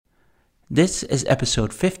This is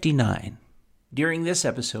episode 59. During this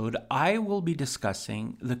episode, I will be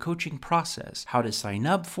discussing the coaching process, how to sign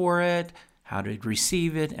up for it, how to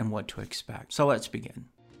receive it, and what to expect. So let's begin.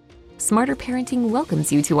 Smarter Parenting welcomes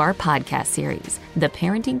you to our podcast series, The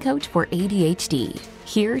Parenting Coach for ADHD.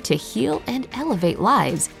 Here to heal and elevate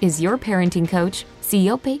lives is your parenting coach,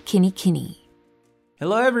 Siope Kinikini.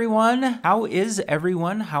 Hello, everyone. How is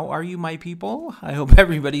everyone? How are you, my people? I hope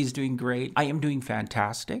everybody's doing great. I am doing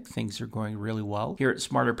fantastic. Things are going really well here at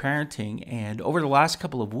Smarter Parenting. And over the last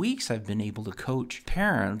couple of weeks, I've been able to coach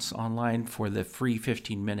parents online for the free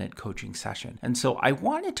 15-minute coaching session. And so I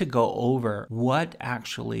wanted to go over what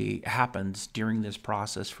actually happens during this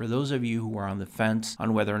process for those of you who are on the fence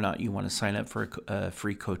on whether or not you want to sign up for a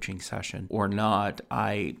free coaching session or not.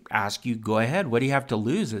 I ask you, go ahead. What do you have to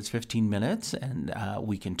lose? It's 15 minutes and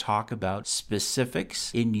we can talk about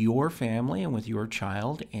specifics in your family and with your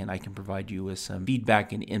child, and I can provide you with some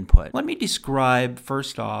feedback and input. Let me describe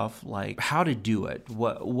first off, like how to do it,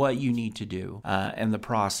 what you need to do, and the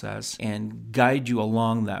process, and guide you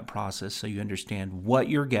along that process so you understand what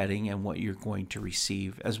you're getting and what you're going to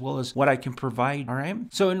receive, as well as what I can provide. All right.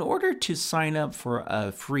 So in order to sign up for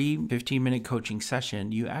a free 15-minute coaching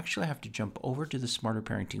session, you actually have to jump over to the Smarter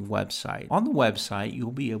Parenting website. On the website,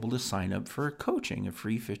 you'll be able to sign up for coaching, a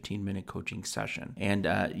free 15-minute coaching session. And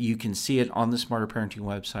you can see it on the Smarter Parenting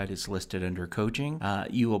website. It's listed under coaching.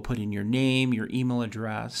 You will put in your name, your email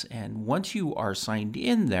address, and once you are signed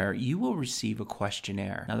in there, you will receive a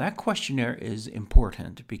questionnaire. Now that questionnaire is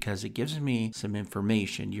important because it gives me some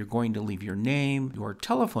information. You're going to leave your name, your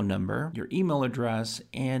telephone number, your email address,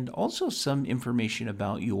 and also some information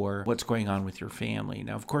about what's going on with your family.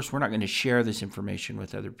 Now, of course, we're not going to share this information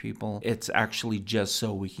with other people. It's actually just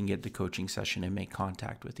so we can get the coaching session and make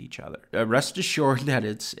contact with each other. Rest assured that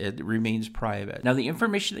it remains private. Now, the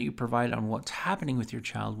information that you provide on what's happening with your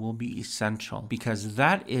child will be essential because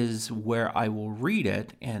that is where I will read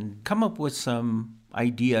it and come up with some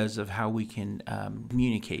ideas of how we can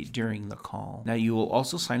communicate during the call. Now, you will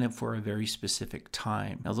also sign up for a very specific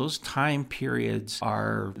time. Now, those time periods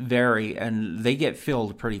vary and they get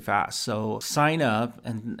filled pretty fast. So sign up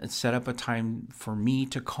and set up a time for me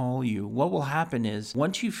to call you. What will happen is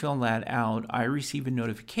once you fill that out, I receive a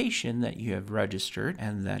notification that you have registered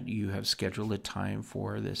and that you have scheduled a time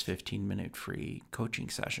for this 15-minute free coaching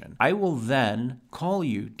session. I will then call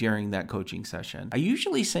you during that coaching session. I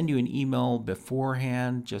usually send you an email beforehand,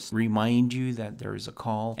 just remind you that there is a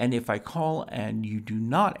call. And if I call and you do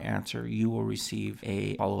not answer, you will receive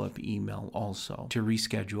a follow-up email also to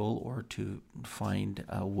reschedule or to find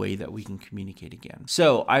a way that we can communicate again.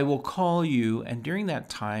 So I will call you, and during that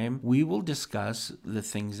time, we will discuss the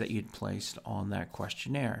things that you'd placed on that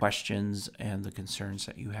questionnaire, questions and the concerns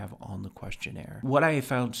that you have on the questionnaire. What I have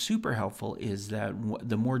found super helpful is that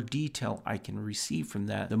the more detail I can receive from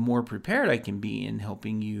that, the more prepared I can be in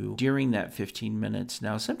helping you during that 15 minutes.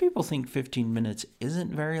 Now, some people think 15 minutes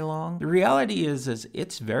isn't very long. The reality is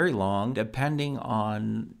it's very long depending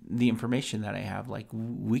on the information that I have. Like,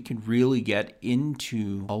 we can really get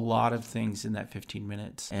into a lot of things in that 15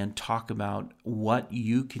 minutes and talk about what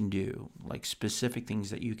you can do, like specific things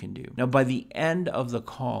that you can do. Now, by the end of the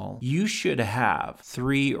call, you should have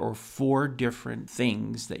 3 or 4 different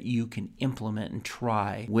things that you can implement and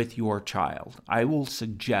try with your child. I will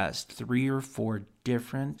suggest 3 or 4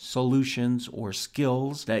 different solutions or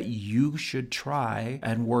skills that you should try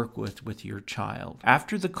and work with your child.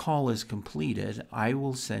 After the call is completed, I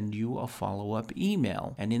will send you a follow-up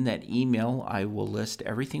email. And in that email, I will list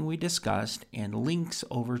everything we discussed and links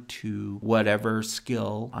over to whatever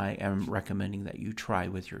skill I am recommending that you try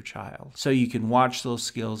with your child. So you can watch those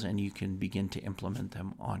skills and you can begin to implement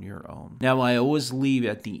them on your own. Now, I always leave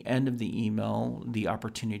at the end of the email the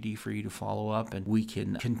opportunity for you to follow up, and we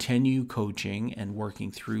can continue coaching and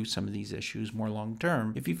working through some of these issues more long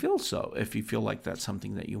term if you feel like that's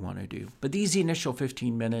something that you want to do. But these initial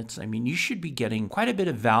 15 minutes, I mean, you should be getting quite a bit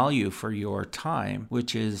of value for your time,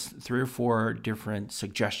 which is 3 or 4 different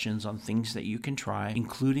suggestions on things that you can try,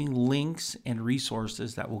 including links and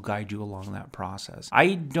resources that will guide you along that process.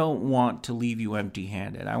 I don't want to leave you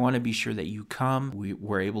empty-handed. I want to be sure that you come,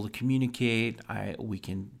 we're able to communicate, we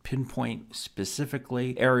can pinpoint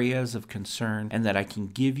specifically areas of concern, and that I can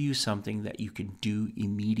give you something that you can do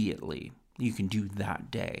immediately. you can do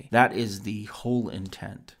that day. That is the whole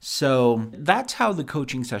intent. So that's how the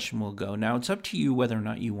coaching session will go. Now it's up to you whether or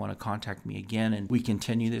not you want to contact me again and we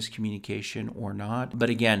continue this communication or not. But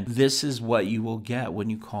again, this is what you will get when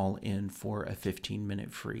you call in for a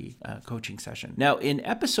 15-minute free coaching session. Now in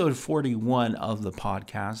episode 41 of the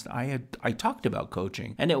podcast, I talked about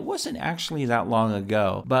coaching, and it wasn't actually that long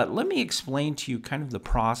ago, but let me explain to you kind of the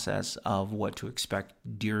process of what to expect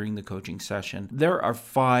during the coaching session. There are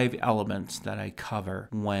 5 elements that I cover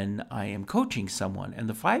when I am coaching someone, and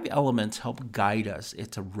the 5 elements help guide us.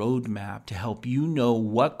 It's a roadmap to help you know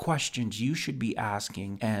what questions you should be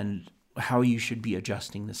asking and how you should be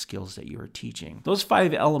adjusting the skills that you are teaching. Those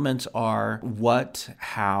 5 elements are what,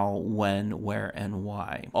 how, when, where, and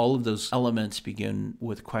why. All of those elements begin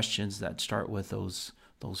with questions that start with those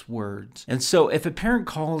words. And so if a parent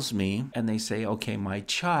calls me and they say, okay, my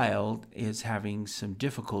child is having some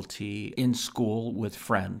difficulty in school with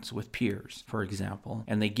friends, with peers, for example,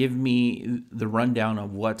 and they give me the rundown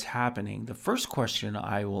of what's happening, the first question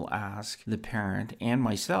I will ask the parent and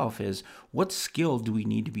myself is, what skill do we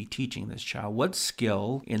need to be teaching this child? What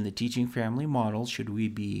skill in the teaching family model should we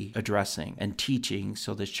be addressing and teaching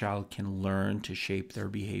so this child can learn to shape their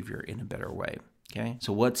behavior in a better way? Okay,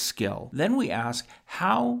 so what skill? Then we ask,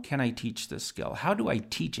 how can I teach this skill? How do I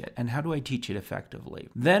teach it? And how do I teach it effectively?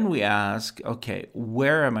 Then we ask, okay,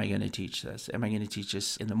 where am I going to teach this? Am I going to teach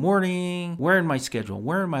this in the morning? Where in my schedule?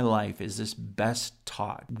 Where in my life is this best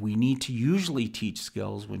taught? We need to usually teach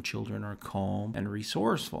skills when children are calm and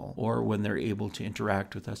resourceful, or when they're able to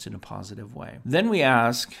interact with us in a positive way. Then we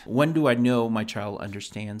ask, when do I know my child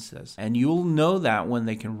understands this? And you'll know that when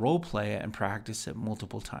they can role play it and practice it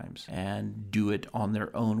multiple times and do it on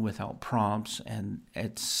their own without prompts, and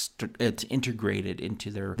it's integrated into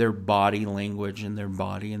their body language and their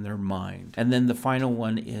body and their mind. And then the final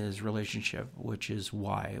one is relationship, which is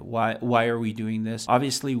why. Why are we doing this?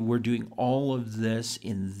 Obviously, we're doing all of this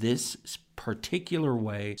in this particular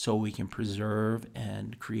way so we can preserve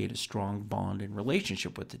and create a strong bond and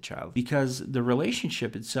relationship with the child, because the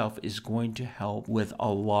relationship itself is going to help with a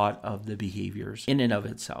lot of the behaviors in and of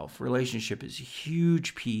itself. Relationship is a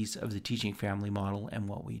huge piece of the teaching family model and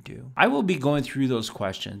what we do. I will be going through those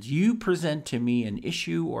questions. You present to me an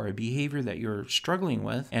issue or a behavior that you're struggling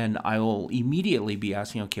with, and I will immediately be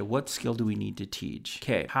asking, okay, what skill do we need to teach?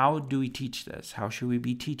 Okay, how do we teach this? How should we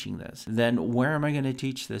be teaching this? Then where am I going to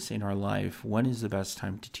teach this in our life? When is the best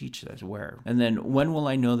time to teach this? Where? And then when will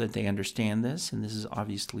I know that they understand this? And this is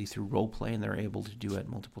obviously through role play, and they're able to do it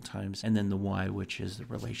multiple times. And then the why, which is the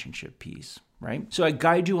relationship piece. Right? So I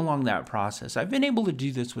guide you along that process. I've been able to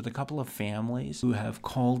do this with a couple of families who have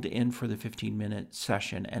called in for the 15-minute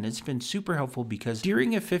session, and it's been super helpful because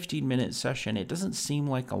during a 15-minute session, it doesn't seem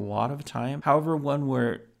like a lot of time. However, when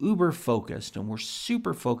we're uber focused and we're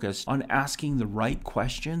super focused on asking the right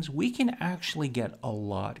questions, we can actually get a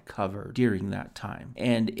lot covered during that time.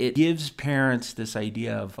 And it gives parents this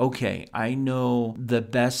idea of, okay, I know the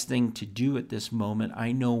best thing to do at this moment.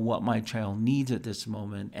 I know what my child needs at this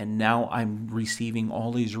moment, and now I'm receiving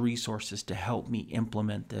all these resources to help me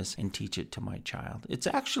implement this and teach it to my child. It's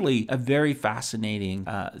actually a very fascinating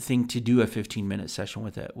thing to do a 15-minute session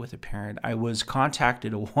with a parent. I was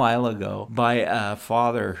contacted a while ago by a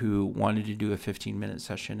father who wanted to do a 15-minute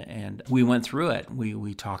session, and we went through it.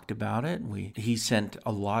 We talked about it. He sent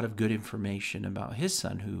a lot of good information about his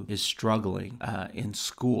son who is struggling in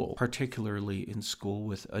school, particularly in school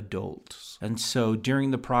with adults. And so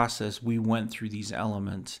during the process, we went through these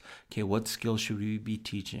elements. Okay, what skills should we be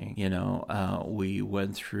teaching? We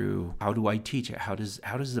went through, how do I teach it? How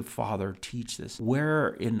does the father teach this? Where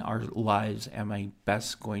in our lives am I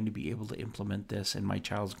best going to be able to implement this, and my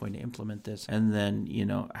child's going to implement this? And then,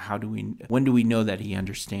 when do we know that he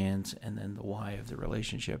understands? And then the why of the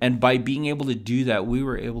relationship. And by being able to do that, we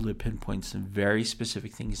were able to pinpoint some very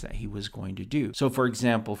specific things that he was going to do. So for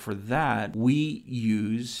example, for that, we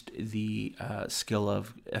used the skill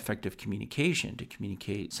of effective communication to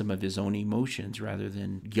communicate some of his own emotions rather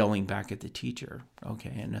than yelling back at the teacher,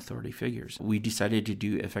 and authority figures. We decided to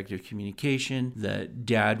do effective communication. The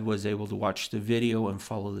dad was able to watch the video and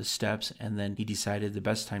follow the steps, and then he decided the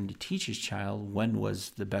best time to teach his child, when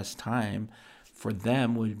was the best time for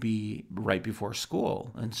them, would be right before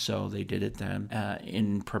school. And so they did it then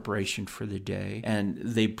in preparation for the day. And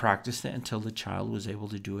they practiced it until the child was able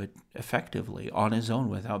to do it effectively on his own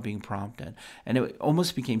without being prompted. And it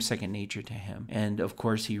almost became second nature to him. And of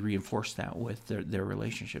course, he reinforced that with their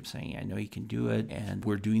relationship, saying, I know you can do it, and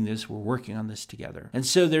we're doing this, we're working on this together. And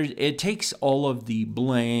so it takes all of the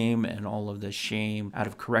blame and all of the shame out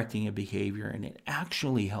of correcting a behavior, and it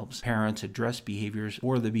actually helps parents address behaviors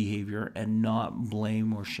for the behavior and not not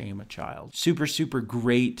blame or shame a child. Super, super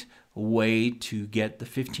great way to get the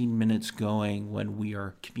 15 minutes going when we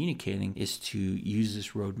are communicating is to use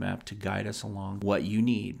this roadmap to guide us along what you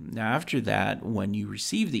need. Now, after that, when you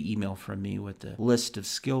receive the email from me with the list of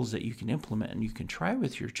skills that you can implement and you can try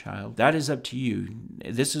with your child, that is up to you.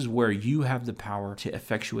 This is where you have the power to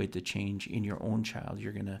effectuate the change in your own child.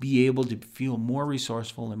 You're going to be able to feel more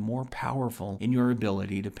resourceful and more powerful in your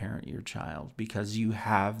ability to parent your child because you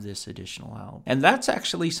have this additional help. And that's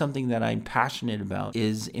actually something that I'm passionate about,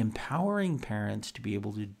 is empowering parents to be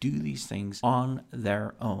able to do these things on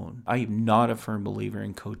their own. I am not a firm believer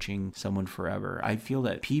in coaching someone forever. I feel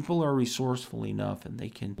that people are resourceful enough and they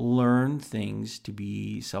can learn things to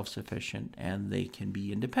be self-sufficient and they can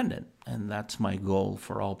be independent. And that's my goal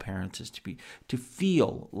for all parents, is to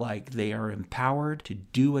feel like they are empowered to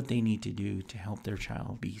do what they need to do to help their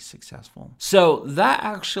child be successful. So that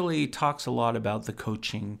actually talks a lot about the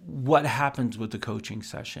coaching, what happens with the coaching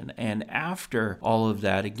session. And after all of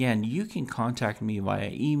that, again, you can contact me via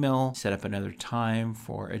email, set up another time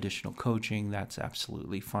for additional coaching. That's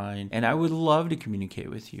absolutely fine. And I would love to communicate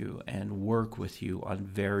with you and work with you on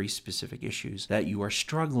very specific issues that you are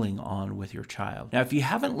struggling on with your child. Now, if you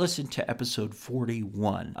haven't listened to episode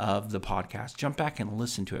 41 of the podcast, jump back and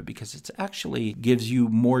listen to it, because it actually gives you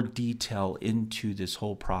more detail into this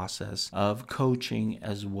whole process of coaching,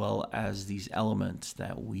 as well as these elements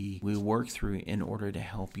that we work through in order to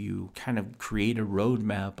help you kind of create a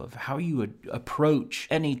roadmap of how you would approach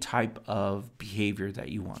any type of behavior that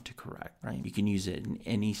you want to correct, right? You can use it in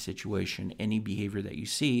any situation, any behavior that you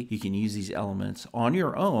see. You can use these elements on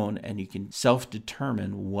your own and you can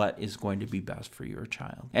self-determine what is going to be best for your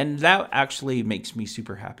child. And that actually makes me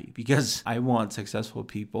super happy, because I want successful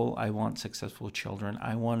people. I want successful children.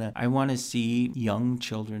 I want to see young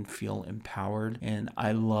children feel empowered, and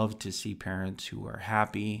I love to see parents who are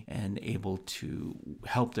happy and able to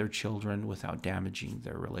help their children without damaging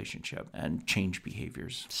their relationship and change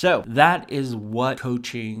behaviors. So that is what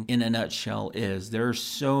coaching in a nutshell is. There are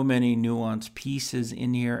so many nuanced pieces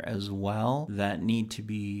in here as well that need to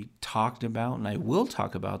be talked about, and I will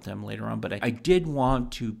talk about them later on, but I did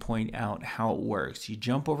want to point out how it works. You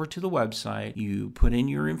jump over to the website, you put in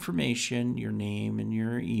your information, your name and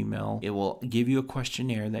your email. It will give you a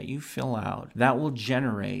questionnaire that you fill out. That will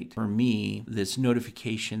generate for me this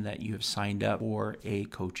notification that you have signed up for a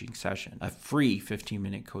coaching session, a free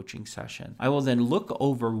 15-minute coaching session. I will then look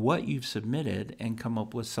over what you've submitted and come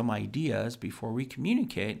up with some ideas before we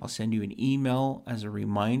communicate. I'll send you an email as a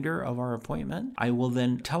reminder of our appointment. I will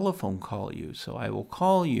then telephone call you. So I will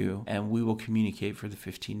call you and we will communicate for the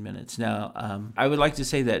 15 minutes. Now, I would like to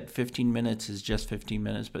say that 15 minutes is just 15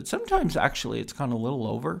 minutes, but sometimes actually it's gone a little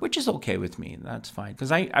over, which is okay with me. That's fine,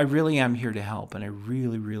 because I really am here to help, and I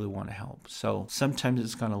really, really want to help. So sometimes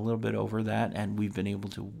it's gone a little bit over that, and we've been able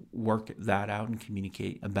to work that out and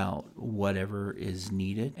communicate about whatever is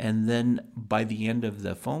needed. And then by the end of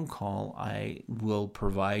the phone call, I will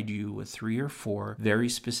provide you with 3 or 4 very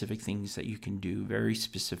specific things that you can do, very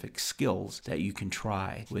specific skills that you can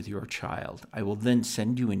try with your child. I will then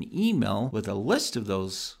send you an email with a list of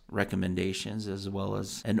those recommendations, as well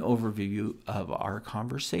as an overview of our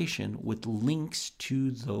conversation with links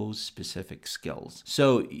to those specific skills.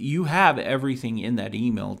 So you have everything in that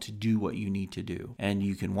email to do what you need to do. And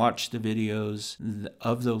you can watch the videos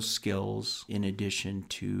of those skills in addition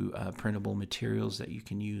to printable materials that you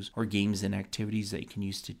can use, or games and activities that you can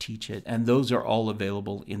use to teach it. And those are all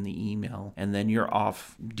available in the email. And then you're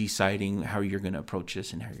off deciding how you're going to approach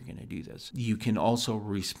this and how you're going to do this. You can also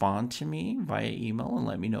respond to me via email and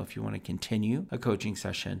let me know if you want to continue a coaching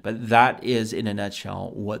session. But that is, in a nutshell,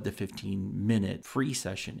 what the 15-minute free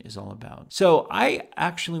session is all about. So I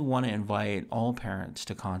actually want to invite all parents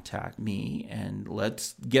to contact me, and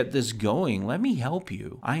let's get this going. Let me help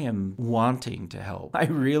you. I am wanting to help. I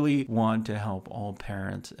really want to help all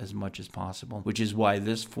parents as much as possible, which is why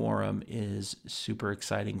this forum is super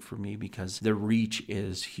exciting for me, because the reach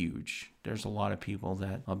is huge. There's a lot of people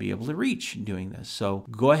that I'll be able to reach doing this. So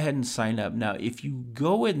go ahead and sign up. Now, if you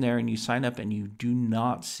go in there and you sign up and you do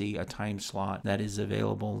not see a time slot that is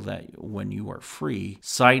available that when you are free,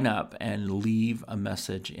 sign up and leave a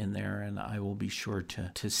message in there, and I will be sure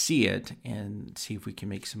to see it and see if we can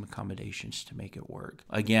make some accommodations to make it work.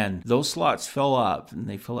 Again, those slots fill up, and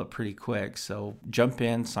they fill up pretty quick. So jump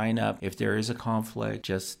in, sign up. If there is a conflict,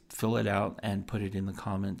 just fill it out and put it in the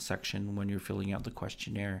comment section when you're filling out the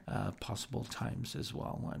questionnaire. possible times as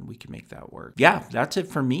well, and we can make that work. Yeah, that's it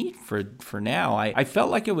for me for now. I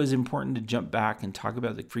felt like it was important to jump back and talk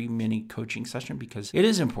about the free mini coaching session because it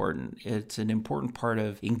is important. It's an important part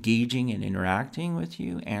of engaging and interacting with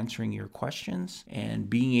you, answering your questions, and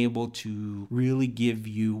being able to really give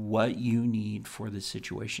you what you need for the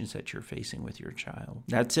situations that you're facing with your child.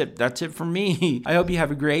 That's it. That's it for me. I hope you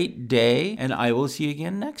have a great day, and I will see you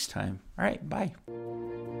again next time. All right, bye.